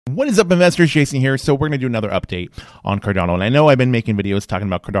What is up, investors? Jason here. So we're going to do another update on Cardano. And I know I've been making videos talking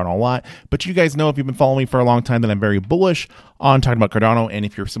about Cardano a lot, but you guys know, if you've been following me for a long time, that I'm very bullish on talking about Cardano. And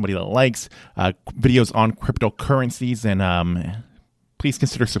if you're somebody that likes videos on cryptocurrencies, then please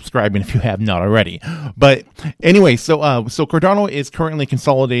consider subscribing if you have not already. But anyway, so Cardano is currently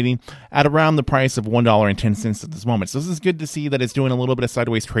consolidating at around the price of $1.10 at this moment. So this is good to see that it's doing a little bit of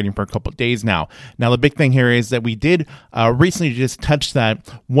sideways trading for a couple of days now. Now, the big thing here is that we did recently just touch that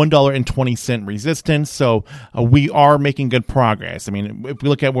 $1.20 resistance. So we are making good progress. I mean, if we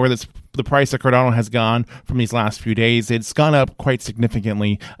look at where the price of Cardano has gone from these last few days, it's gone up quite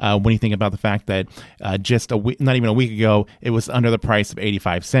significantly when you think about the fact that just not even a week ago, it was under the price of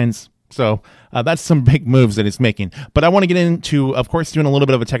 85 cents. So that's some big moves that it's making. But I want to get into, of course, doing a little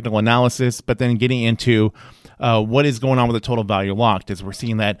bit of a technical analysis, but then getting into what is going on with the total value locked, as we're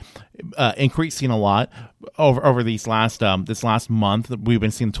seeing that increasing a lot over these this last month. We've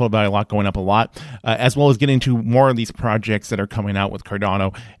been seeing the total value locked going up a lot, as well as getting to more of these projects that are coming out with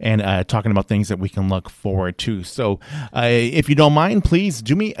Cardano and talking about things that we can look forward to. So if you don't mind, please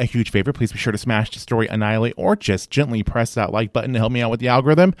do me a huge favor. Please be sure to smash, destroy, annihilate, or just gently press that like button to help me out with the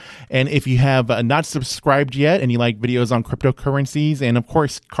algorithm. And if you have not subscribed yet and you like videos on cryptocurrencies and, of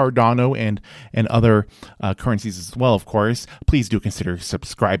course, Cardano and other currencies as well, of course, please do consider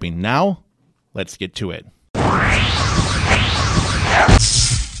subscribing. Now, let's get to it.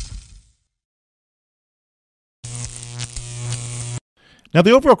 Now,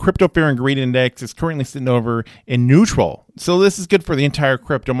 the overall crypto fear and greed index is currently sitting over in neutral. So this is good for the entire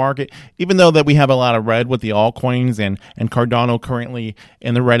crypto market, even though that we have a lot of red with the altcoins and Cardano currently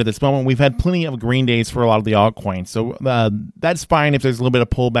in the red at this moment. We've had plenty of green days for a lot of the altcoins. So that's fine if there's a little bit of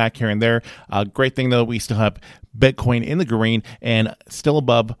pullback here and there. Great thing, though, we still have Bitcoin in the green and still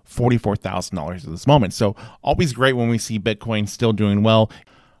above $44,000 at this moment. So always great when we see Bitcoin still doing well.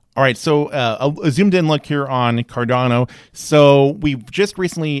 All right, so a zoomed in look here on Cardano. So we've just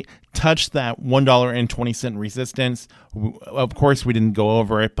recently touched that $1.20 resistance. Of course, we didn't go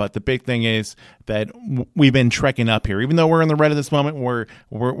over it, but the big thing is that we've been trekking up here. Even though we're in the red at this moment,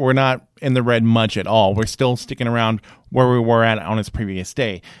 we're not in the red much at all. We're still sticking around where we were at on its previous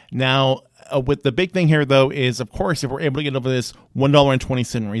day. Now, with the big thing here, though, is, of course, if we're able to get over this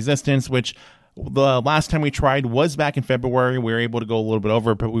 $1.20 resistance, which the last time we tried was back in February. We were able to go a little bit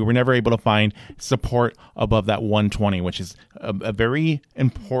over, but we were never able to find support above that 120, which is a very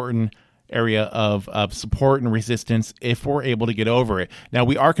important area of support and resistance if we're able to get over it. Now,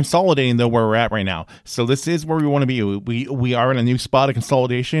 we are consolidating, though, where we're at right now. So this is where we want to be. We are in a new spot of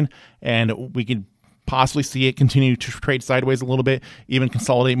consolidation, and we could possibly see it continue to trade sideways a little bit, even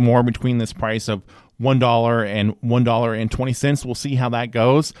consolidate more between this price of $1 and $1.20. We'll see how that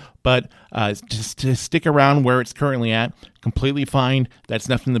goes, but just to stick around where it's currently at, completely fine. That's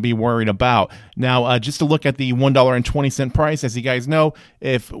nothing to be worried about. Now, just to look at the $1.20 price, as you guys know,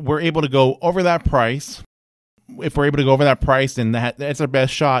 if we're able to go over that price, then that's our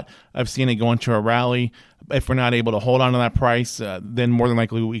best shot of seeing it go into a rally. If we're not able to hold on to that price, then more than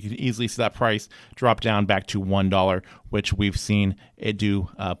likely we could easily see that price drop down back to $1, which we've seen it do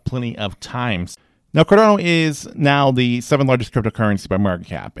plenty of times. Now, Cardano is now the 7th largest cryptocurrency by market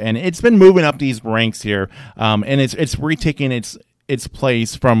cap, and it's been moving up these ranks here, and it's retaking its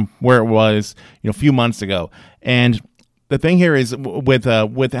place from where it was, a few months ago. And the thing here is with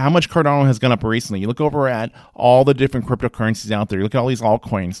how much Cardano has gone up recently. You look over at all the different cryptocurrencies out there. You look at all these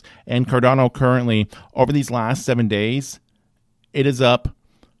altcoins, and Cardano currently over these last 7 days, it is up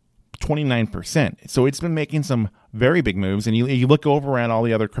 29%. So it's been making some very big moves. And you look over at all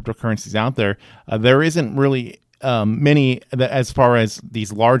the other cryptocurrencies out there, there isn't really many that, as far as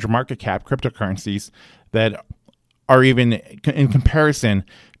these large market cap cryptocurrencies, that are even in comparison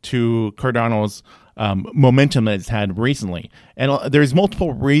to Cardano's momentum that it's had recently. And there's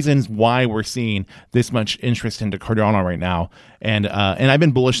multiple reasons why we're seeing this much interest into Cardano right now. And I've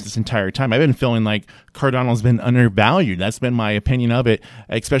been bullish this entire time. I've been feeling like Cardano's been undervalued. That's been my opinion of it,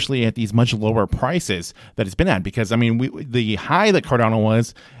 especially at these much lower prices that it's been at. Because, I mean, the high that Cardano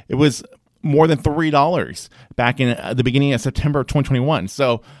was, it was more than $3 back in the beginning of September of 2021.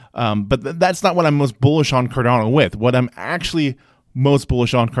 So, but that's not what I'm most bullish on Cardano with. What I'm actually most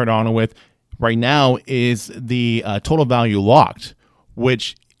bullish on Cardano with right now is the total value locked,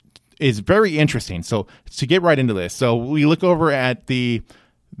 which is very interesting. So to get right into this, so we look over at the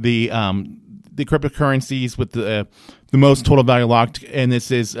cryptocurrencies with the most total value locked, and this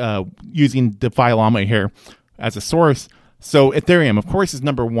is using DeFi Llama here as a source. So Ethereum, of course, is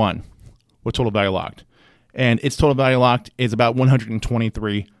number one with total value locked, and its total value locked is about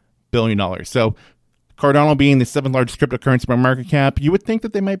 $123 billion. So Cardano being the 7th largest cryptocurrency by market cap, you would think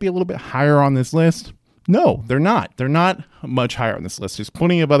that they might be a little bit higher on this list. No, they're not. They're not much higher on this list. There's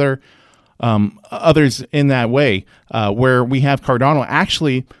plenty of others in that way, where we have Cardano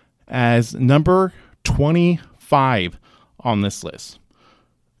actually as number 25 on this list.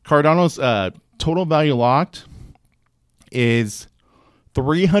 Cardano's total value locked is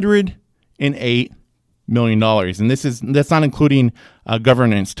 $308 million, and that's not including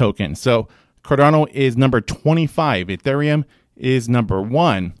governance tokens. So Cardano is number 25. Ethereum is number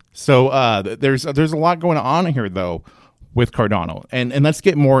 1. So there's a lot going on here though with Cardano, and let's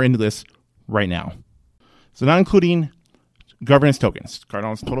get more into this right now. So not including governance tokens,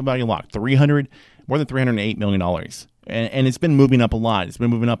 Cardano's total value locked more than $308 million, and it's been moving up a lot. It's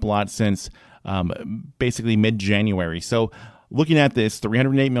been moving up a lot since basically mid-January. So looking at this,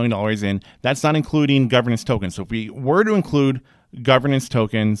 $308 million, and that's not including governance tokens. So if we were to include governance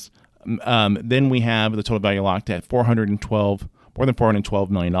tokens, then we have the total value locked at more than $412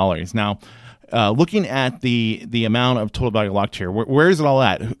 million. Now, looking at the amount of total value locked here, where is it all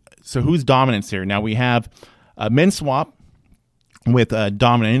at? So who's dominance here? Now we have MinSwap with a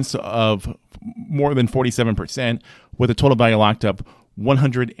dominance of more than 47%, with a total value locked up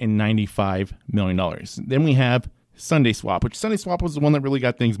 $195 million. Then we have SundaySwap, which SundaySwap was the one that really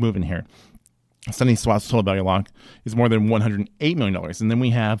got things moving here. SundaySwap's total value lock is more than $108 million. And then we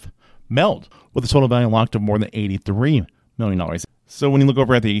have Meld with a total value locked of more than $83 million. So when you look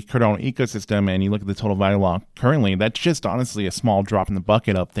over at the Cardano ecosystem and you look at the total value lock currently, that's just honestly a small drop in the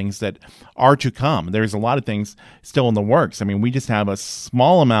bucket of things that are to come. There's a lot of things still in the works. I mean, we just have a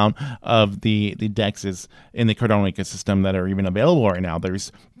small amount of the DEXs in the Cardano ecosystem that are even available right now.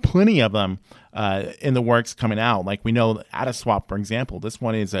 There's plenty of them in the works coming out. Like we know AdaSwap, for example, this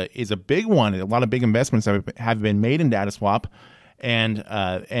one is a big one. A lot of big investments have been made into AdaSwap,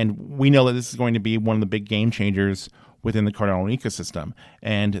 and we know that this is going to be one of the big game changers within the Cardano ecosystem.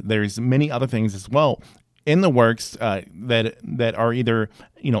 And there's many other things as well in the works that are either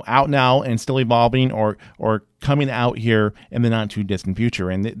out now and still evolving, or coming out here in the not too distant future.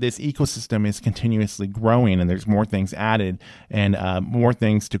 And this ecosystem is continuously growing, and there's more things added and more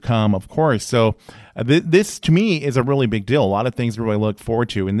things to come, of course. So this to me is a really big deal. A lot of things to really look forward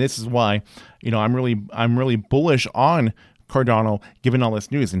to, and this is why I'm really bullish on Cardano, given all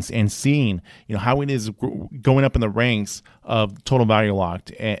this news and seeing how it is going up in the ranks of total value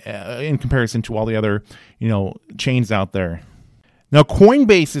locked in comparison to all the other chains out there. Now,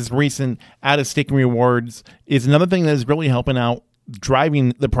 Coinbase's recent out-of-staking rewards is another thing that is really helping out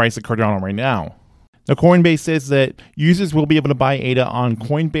driving the price of Cardano right now. Now, Coinbase says that users will be able to buy ADA on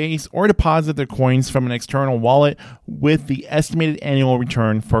Coinbase or deposit their coins from an external wallet, with the estimated annual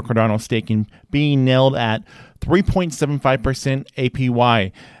return for Cardano staking being nailed at 3.75%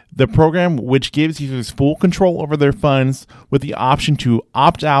 APY. The program, which gives users full control over their funds with the option to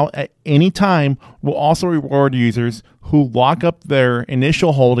opt out at any time, will also reward users who lock up their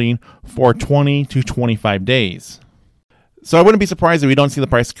initial holding for 20 to 25 days. So I wouldn't be surprised if we don't see the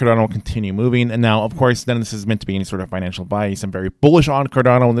price of Cardano continue moving. And now, of course, none of this is meant to be any sort of financial advice. I'm very bullish on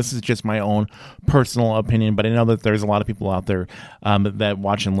Cardano, and this is just my own personal opinion. But I know that there's a lot of people out there that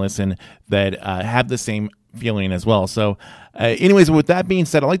watch and listen that have the same feeling as well. So anyways, with that being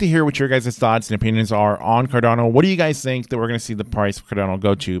said, I'd like to hear what your guys' thoughts and opinions are on Cardano. What do you guys think that we're going to see the price of Cardano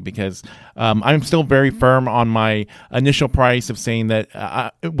go to? Because I'm still very firm on my initial price of saying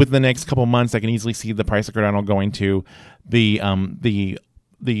that within the next couple months, I can easily see the price of Cardano going to the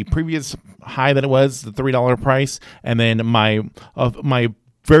previous high that it was, the $3 price, and then my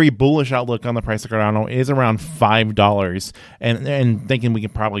very bullish outlook on the price of Cardano is around $5, and thinking we can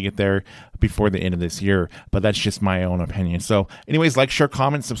probably get there before the end of this year. But that's just my own opinion. So anyways, like, share,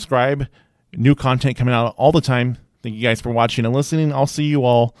 comment, subscribe. New content coming out all the time. Thank you guys for watching and listening. I'll see you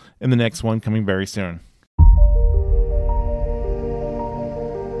all in the next one coming very soon.